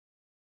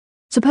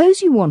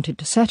Suppose you wanted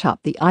to set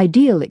up the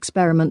ideal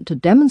experiment to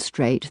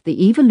demonstrate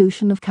the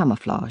evolution of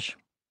camouflage.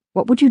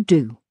 What would you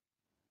do?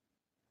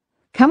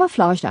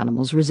 Camouflaged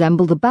animals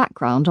resemble the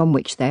background on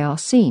which they are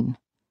seen.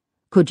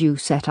 Could you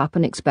set up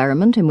an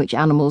experiment in which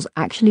animals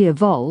actually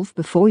evolve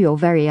before your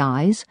very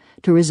eyes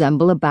to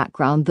resemble a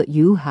background that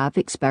you have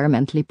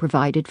experimentally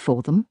provided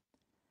for them?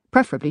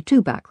 Preferably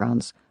two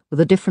backgrounds, with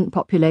a different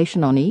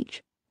population on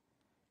each.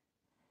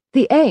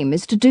 The aim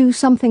is to do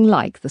something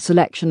like the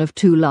selection of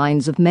two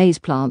lines of maize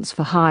plants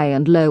for high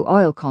and low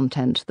oil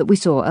content that we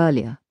saw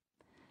earlier.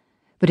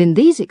 But in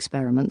these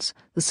experiments,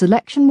 the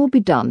selection will be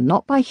done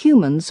not by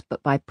humans,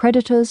 but by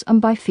predators and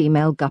by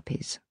female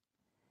guppies.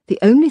 The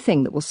only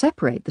thing that will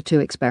separate the two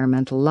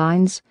experimental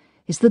lines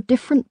is the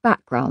different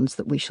backgrounds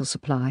that we shall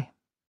supply.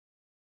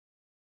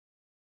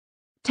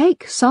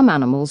 Take some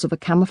animals of a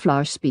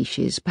camouflage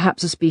species,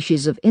 perhaps a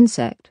species of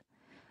insect,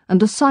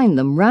 and assign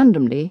them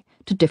randomly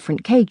to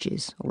different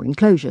cages, or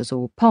enclosures,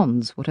 or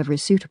ponds, whatever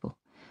is suitable,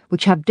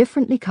 which have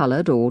differently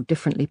coloured or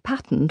differently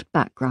patterned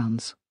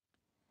backgrounds.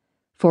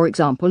 For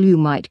example, you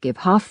might give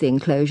half the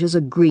enclosures a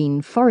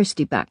green,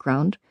 foresty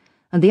background,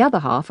 and the other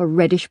half a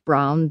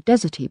reddish-brown,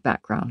 deserty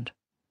background.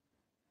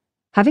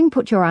 Having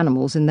put your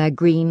animals in their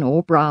green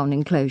or brown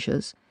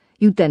enclosures,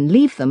 you'd then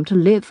leave them to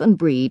live and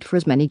breed for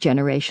as many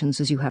generations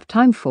as you have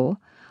time for,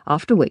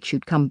 after which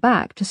you'd come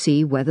back to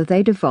see whether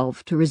they'd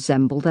evolved to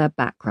resemble their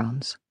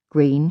backgrounds,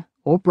 green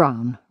or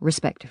brown,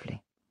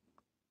 respectively.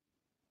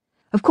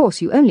 Of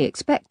course, you only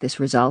expect this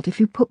result if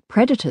you put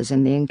predators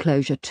in the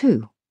enclosure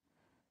too.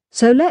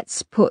 So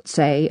let's put,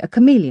 say, a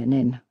chameleon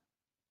in.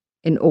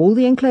 In all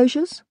the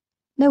enclosures?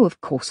 No, of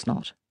course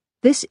not.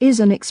 This is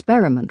an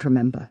experiment,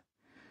 remember.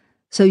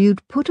 So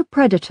you'd put a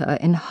predator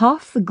in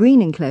half the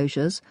green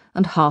enclosures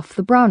and half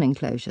the brown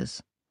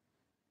enclosures.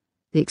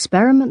 The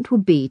experiment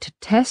would be to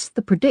test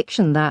the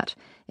prediction that,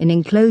 in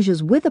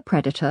enclosures with a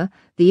predator,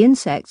 the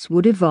insects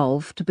would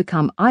evolve to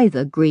become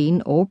either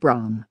green or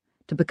brown,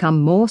 to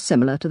become more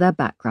similar to their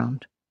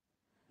background.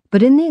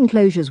 But in the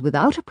enclosures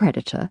without a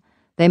predator,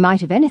 they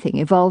might, if anything,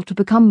 evolve to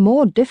become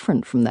more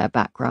different from their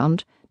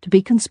background, to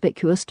be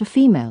conspicuous to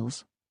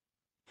females.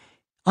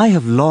 I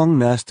have long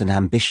nursed an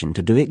ambition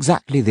to do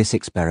exactly this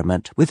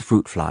experiment with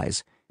fruit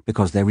flies,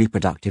 because their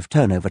reproductive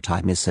turnover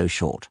time is so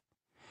short.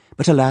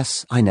 But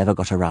alas, I never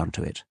got around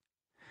to it.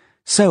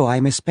 So I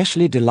am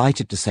especially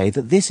delighted to say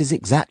that this is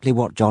exactly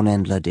what John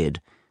Endler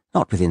did,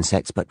 not with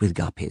insects but with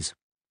guppies.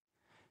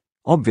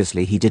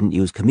 Obviously he didn't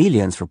use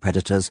chameleons for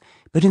predators,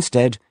 but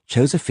instead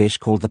chose a fish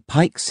called the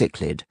pike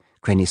cichlid,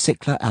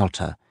 Cranicycla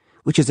alta,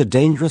 which is a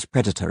dangerous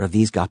predator of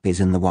these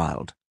guppies in the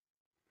wild.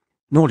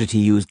 Nor did he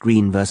use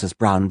green versus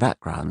brown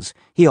backgrounds.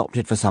 He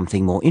opted for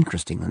something more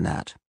interesting than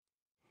that.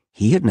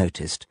 He had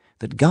noticed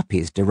that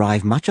guppies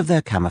derive much of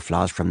their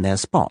camouflage from their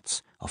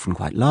spots, often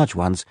quite large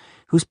ones,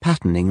 whose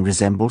patterning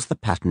resembles the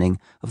patterning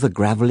of the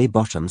gravelly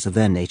bottoms of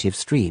their native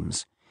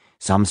streams.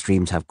 Some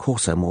streams have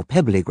coarser, more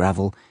pebbly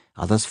gravel,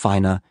 others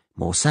finer,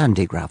 more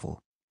sandy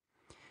gravel.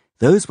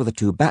 Those were the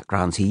two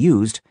backgrounds he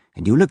used,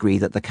 and you'll agree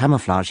that the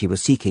camouflage he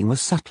was seeking was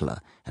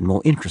subtler and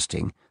more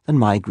interesting than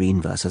my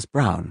green versus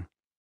brown.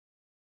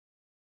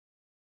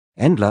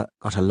 Endler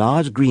got a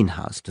large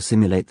greenhouse to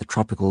simulate the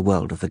tropical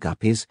world of the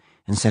guppies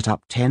and set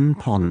up 10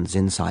 ponds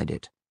inside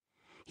it.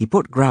 He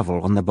put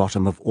gravel on the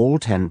bottom of all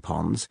 10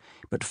 ponds,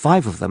 but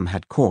 5 of them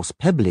had coarse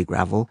pebbly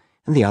gravel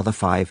and the other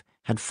 5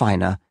 had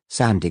finer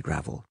sandy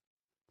gravel.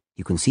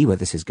 You can see where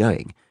this is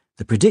going.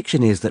 The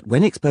prediction is that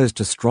when exposed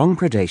to strong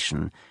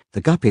predation,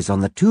 the guppies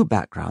on the two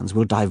backgrounds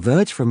will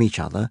diverge from each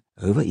other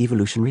over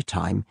evolutionary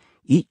time,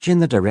 each in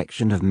the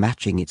direction of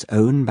matching its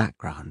own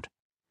background.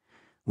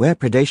 Where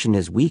predation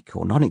is weak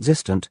or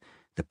non-existent,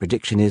 the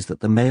prediction is that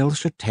the males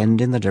should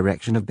tend in the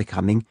direction of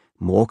becoming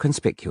more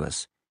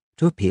conspicuous,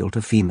 to appeal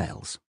to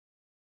females.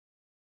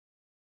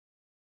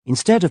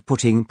 Instead of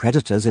putting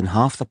predators in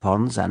half the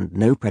ponds and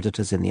no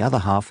predators in the other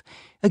half,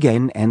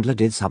 again Endler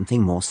did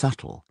something more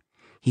subtle.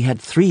 He had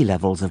 3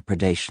 levels of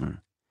predation.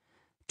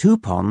 2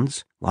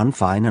 ponds, 1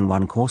 fine and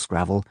 1 coarse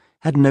gravel,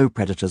 had no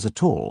predators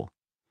at all.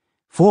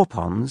 4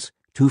 ponds,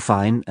 2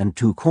 fine and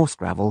 2 coarse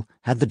gravel,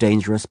 had the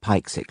dangerous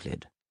pike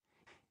cichlid.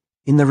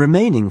 In the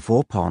remaining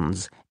 4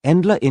 ponds,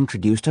 Endler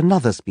introduced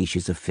another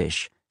species of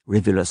fish,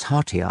 Rivulus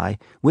hartii,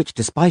 which,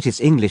 despite its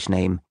English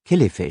name,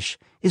 killifish,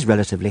 is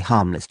relatively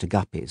harmless to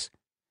guppies.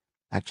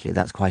 Actually,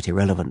 that's quite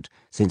irrelevant,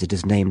 since it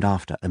is named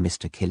after a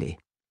Mr. Killy.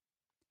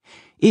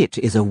 It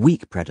is a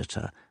weak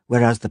predator,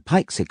 whereas the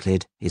pike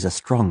cichlid is a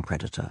strong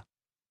predator.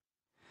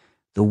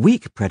 The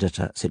weak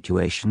predator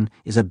situation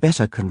is a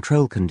better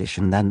control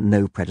condition than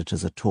no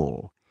predators at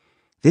all.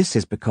 This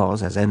is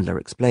because, as Endler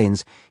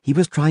explains, he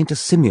was trying to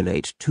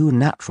simulate 2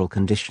 natural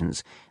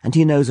conditions, and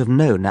he knows of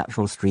no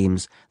natural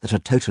streams that are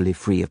totally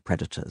free of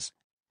predators.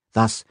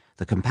 Thus,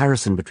 the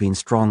comparison between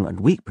strong and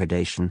weak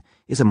predation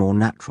is a more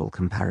natural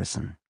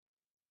comparison.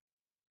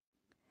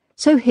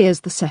 So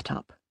here's the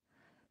setup.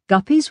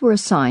 Guppies were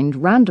assigned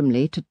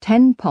randomly to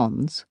 10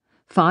 ponds,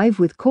 5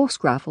 with coarse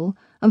gravel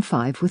and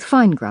 5 with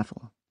fine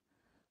gravel.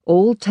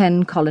 All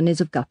 10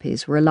 colonies of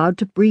guppies were allowed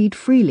to breed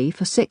freely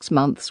for 6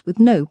 months with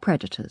no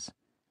predators.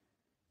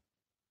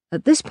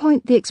 At this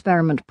point the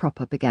experiment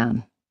proper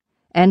began.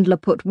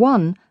 Endler put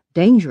 1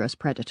 dangerous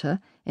predator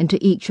into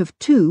each of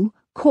 2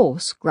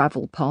 coarse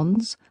gravel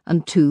ponds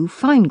and 2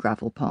 fine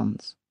gravel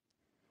ponds.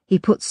 He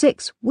put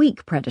 6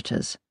 weak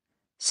predators,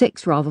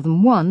 6 rather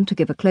than 1 to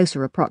give a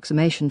closer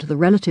approximation to the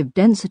relative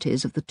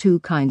densities of the 2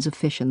 kinds of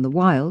fish in the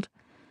wild,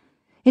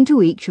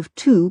 into each of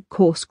 2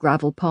 coarse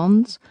gravel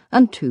ponds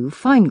and 2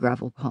 fine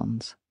gravel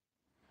ponds.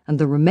 And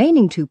the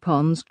remaining 2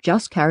 ponds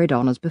just carried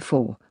on as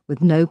before,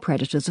 with no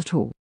predators at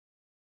all.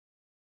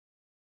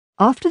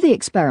 After the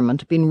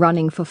experiment had been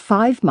running for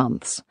 5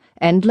 months,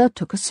 Endler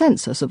took a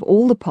census of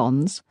all the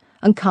ponds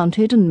and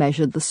counted and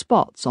measured the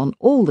spots on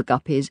all the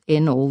guppies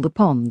in all the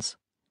ponds.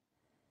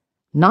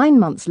 9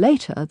 months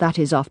later, that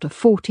is after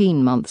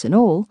 14 months in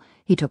all,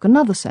 he took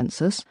another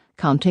census,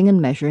 counting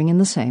and measuring in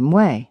the same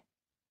way.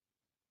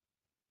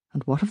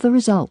 And what of the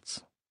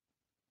results?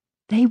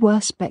 They were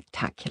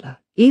spectacular,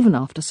 even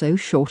after so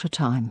short a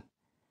time.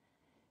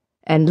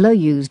 Endler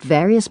used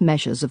various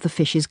measures of the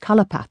fish's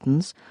colour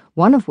patterns,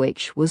 one of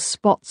which was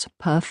spots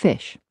per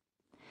fish.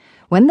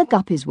 When the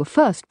guppies were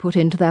first put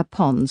into their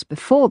ponds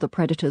before the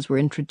predators were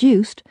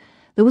introduced,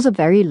 there was a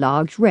very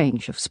large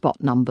range of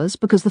spot numbers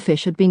because the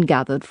fish had been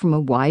gathered from a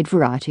wide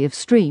variety of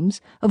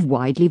streams of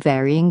widely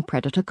varying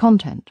predator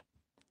content.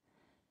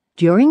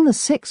 During the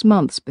 6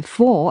 months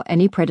before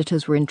any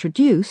predators were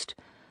introduced,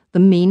 the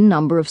mean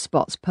number of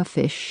spots per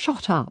fish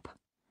shot up.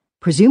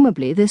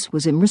 Presumably this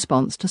was in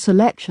response to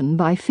selection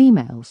by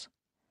females.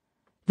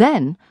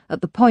 Then,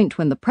 at the point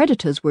when the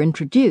predators were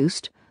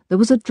introduced, there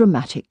was a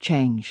dramatic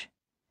change.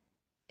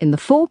 In the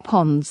 4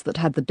 ponds that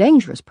had the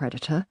dangerous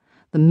predator,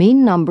 the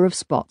mean number of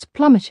spots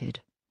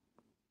plummeted.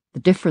 The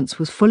difference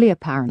was fully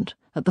apparent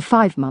at the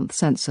 5-month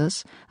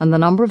census, and the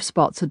number of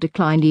spots had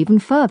declined even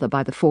further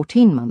by the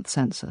 14-month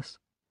census.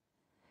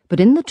 But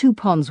in the 2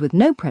 ponds with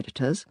no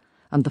predators,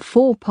 and the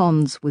 4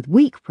 ponds with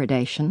weak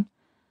predation,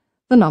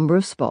 the number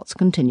of spots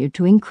continued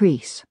to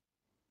increase.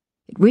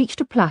 It reached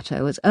a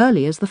plateau as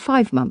early as the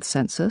 5-month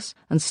census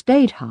and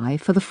stayed high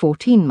for the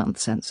 14-month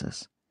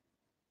census.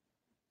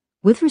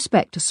 With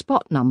respect to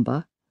spot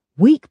number,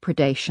 weak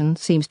predation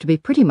seems to be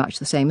pretty much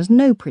the same as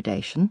no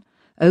predation,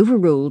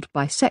 overruled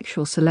by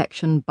sexual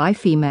selection by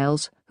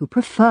females who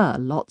prefer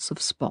lots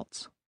of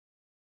spots.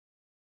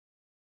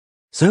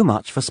 So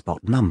much for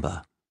spot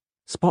number.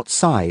 Spot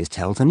size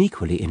tells an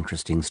equally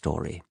interesting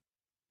story.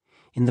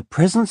 In the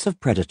presence of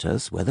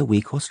predators, whether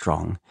weak or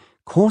strong,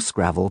 coarse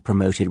gravel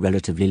promoted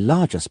relatively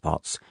larger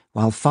spots,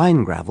 while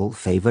fine gravel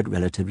favoured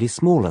relatively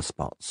smaller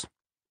spots.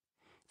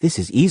 This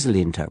is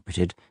easily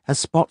interpreted as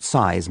spot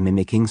size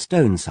mimicking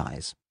stone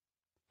size.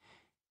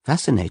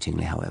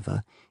 Fascinatingly,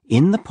 however,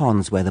 in the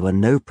ponds where there were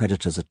no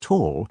predators at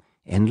all,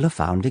 Endler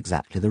found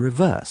exactly the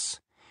reverse.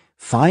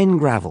 Fine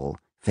gravel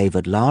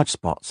favoured large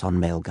spots on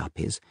male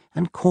guppies,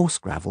 and coarse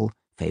gravel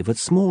favoured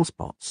small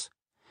spots.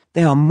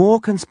 They are more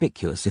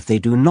conspicuous if they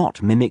do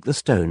not mimic the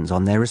stones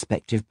on their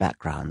respective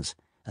backgrounds,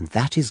 and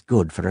that is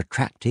good for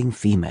attracting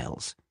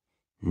females.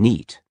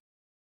 Neat.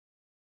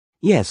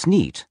 Yes,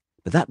 neat,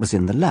 but that was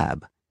in the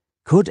lab.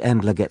 Could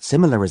Endler get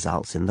similar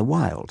results in the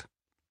wild?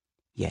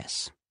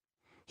 Yes.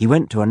 He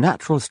went to a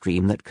natural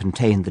stream that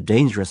contained the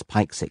dangerous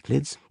pike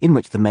cichlids, in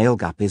which the male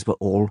guppies were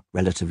all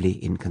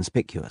relatively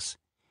inconspicuous.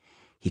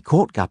 He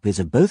caught guppies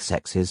of both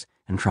sexes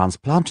and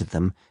transplanted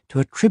them to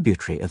a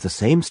tributary of the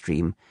same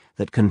stream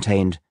that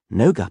contained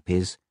no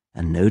guppies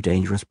and no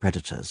dangerous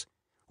predators,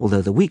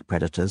 although the weak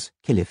predators,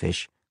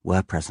 killifish,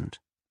 were present.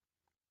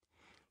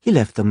 He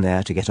left them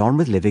there to get on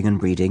with living and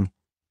breeding,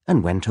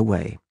 and went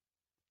away.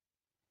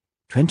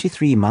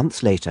 23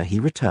 months later he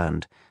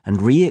returned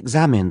and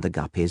re-examined the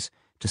guppies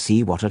to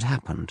see what had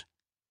happened.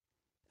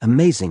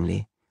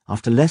 Amazingly,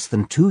 after less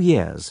than 2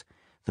 years,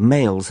 the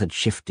males had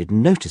shifted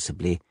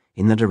noticeably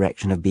in the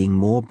direction of being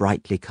more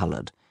brightly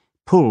coloured,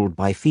 pulled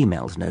by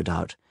females, no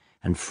doubt,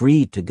 and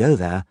freed to go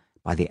there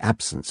by the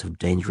absence of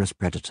dangerous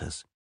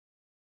predators.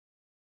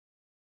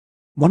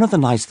 One of the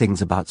nice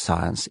things about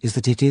science is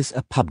that it is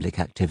a public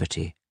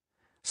activity.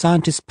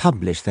 Scientists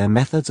publish their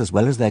methods as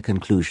well as their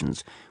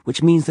conclusions,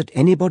 which means that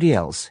anybody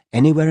else,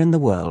 anywhere in the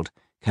world,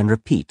 can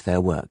repeat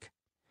their work.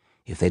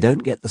 If they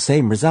don't get the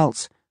same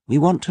results, we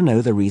want to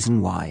know the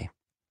reason why.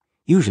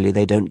 Usually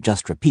they don't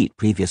just repeat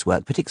previous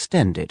work, but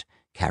extend it,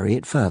 carry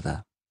it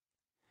further.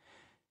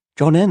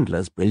 John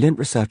Endler's brilliant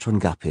research on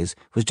guppies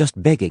was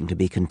just begging to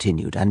be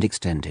continued and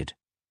extended.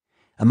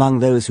 Among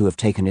those who have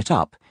taken it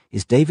up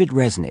is David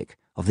Resnick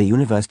of the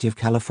University of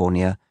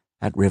California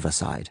at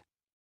Riverside.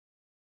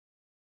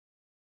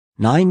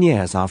 9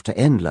 years after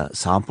Endler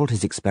sampled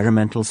his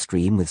experimental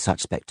stream with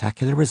such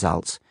spectacular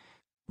results,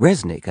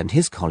 Resnick and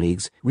his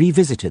colleagues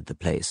revisited the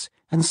place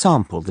and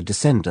sampled the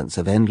descendants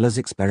of Endler's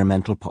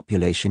experimental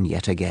population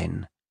yet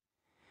again.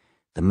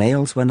 The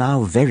males were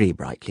now very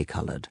brightly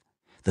coloured.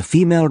 The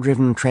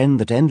female-driven trend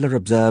that Endler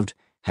observed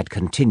had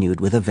continued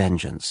with a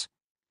vengeance.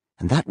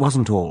 And that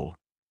wasn't all.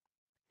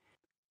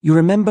 You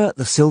remember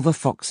the silver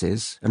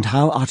foxes and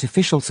how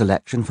artificial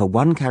selection for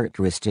one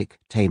characteristic,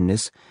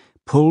 tameness,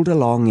 pulled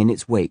along in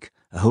its wake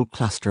a whole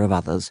cluster of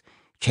others,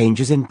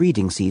 changes in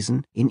breeding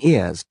season, in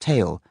ears,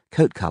 tail,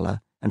 coat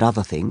colour, and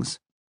other things?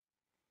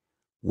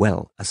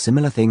 Well, a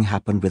similar thing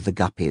happened with the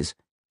guppies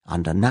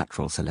under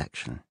natural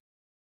selection.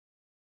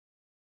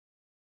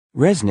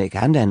 Resnick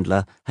and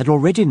Endler had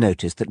already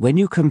noticed that when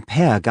you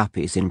compare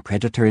guppies in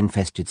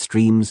predator-infested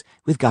streams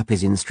with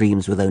guppies in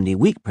streams with only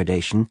weak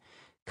predation,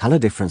 colour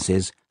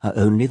differences are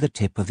only the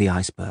tip of the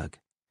iceberg.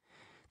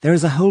 There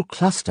is a whole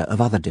cluster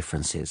of other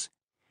differences.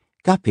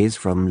 Guppies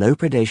from low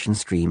predation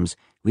streams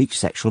reach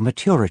sexual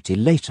maturity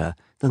later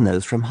than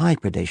those from high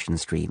predation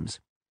streams,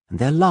 and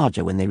they're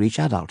larger when they reach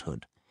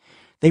adulthood.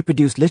 They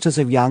produce litters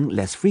of young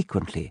less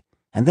frequently,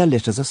 and their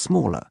litters are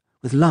smaller,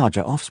 with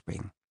larger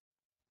offspring.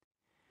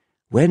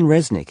 When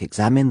Resnick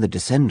examined the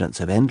descendants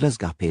of Endler's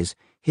guppies,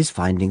 his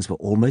findings were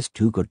almost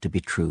too good to be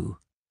true.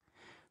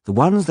 The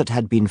ones that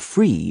had been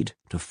freed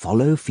to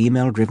follow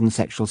female-driven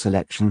sexual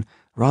selection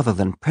rather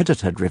than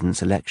predator-driven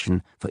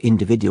selection for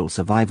individual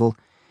survival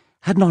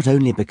had not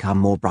only become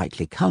more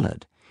brightly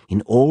coloured,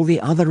 in all the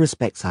other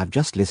respects I've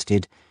just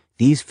listed,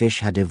 these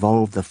fish had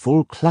evolved the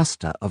full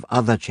cluster of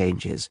other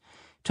changes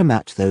to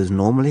match those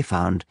normally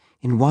found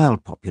in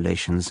wild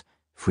populations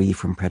free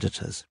from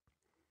predators.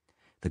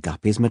 The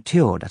guppies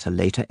matured at a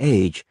later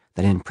age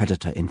than in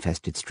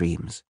predator-infested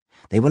streams.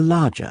 They were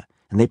larger,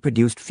 and they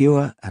produced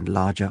fewer and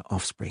larger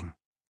offspring.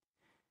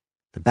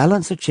 The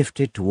balance had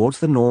shifted towards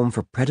the norm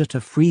for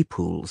predator-free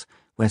pools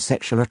where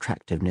sexual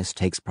attractiveness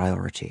takes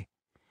priority.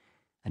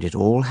 And it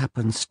all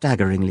happened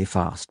staggeringly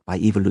fast by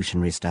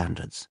evolutionary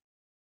standards.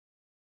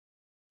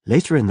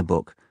 Later in the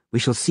book, we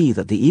shall see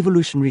that the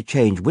evolutionary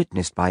change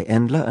witnessed by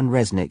Endler and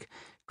Resnick,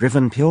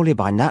 driven purely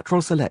by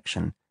natural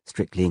selection,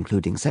 strictly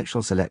including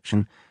sexual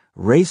selection,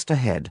 raced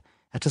ahead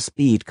at a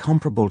speed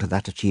comparable to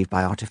that achieved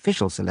by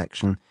artificial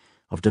selection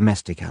of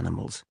domestic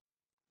animals.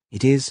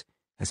 It is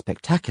a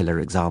spectacular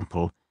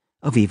example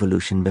of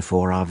evolution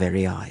before our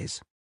very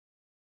eyes.